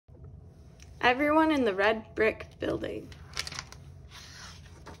Everyone in the red brick building.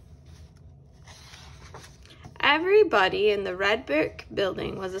 Everybody in the red brick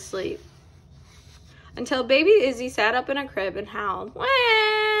building was asleep until baby Izzy sat up in a crib and howled,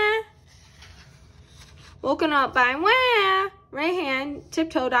 "Wah!" Woken up by wah, Rayhan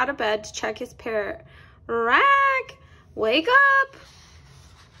tiptoed out of bed to check his parrot. "Rack, wake up!"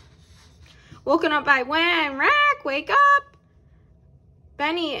 Woken up by wah, Rack, wake up!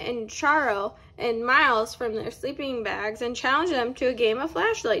 Benny and Charo and Miles from their sleeping bags and challenged them to a game of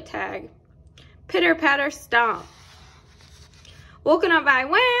flashlight tag. Pitter patter stomp. Woken up by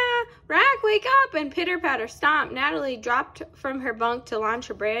wah, Rack, wake up! And pitter patter stomp, Natalie dropped from her bunk to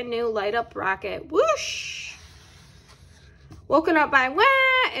launch a brand new light up rocket. Whoosh! Woken up by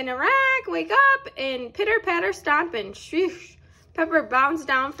wah and a Rack, wake up! And pitter patter stomp and shoosh. Pepper bounced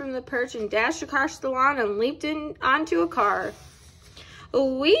down from the perch and dashed across the lawn and leaped onto a car.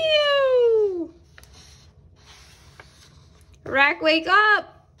 Wee-oo! Rack, wake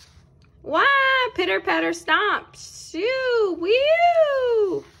up! Wah! Pitter patter stomp. Shoo!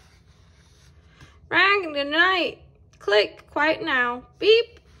 Wee-oo! Rack, good night. Click, quiet now.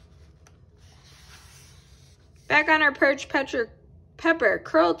 Beep. Back on her perch, Pepper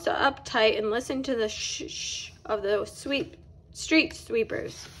curled up tight and listened to the shh of the street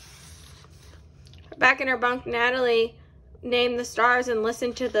sweepers. Back in her bunk, Natalie named the stars and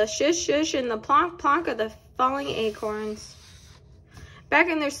listened to the shush shush and the plonk plonk of the falling acorns. Back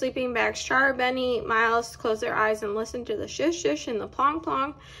in their sleeping bags, Char, Benny, Miles closed their eyes and listened to the shush shush and the plonk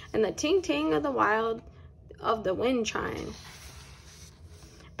plonk and the ting ting of the wind chime.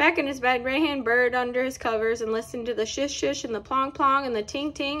 Back in his bed, Rayhan burrowed under his covers and listened to the shush shush and the plonk plonk and the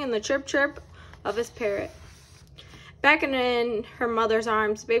ting ting and the chirp chirp of his parrot. Back in her mother's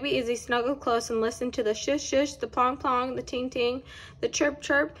arms, baby Izzy snuggled close and listened to the shush shush, the plong plong, the ting ting, the chirp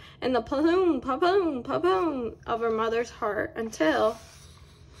chirp, and the pa-boom, pa-boom, pa-boom of her mother's heart until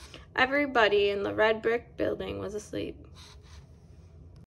everybody in the red brick building was asleep.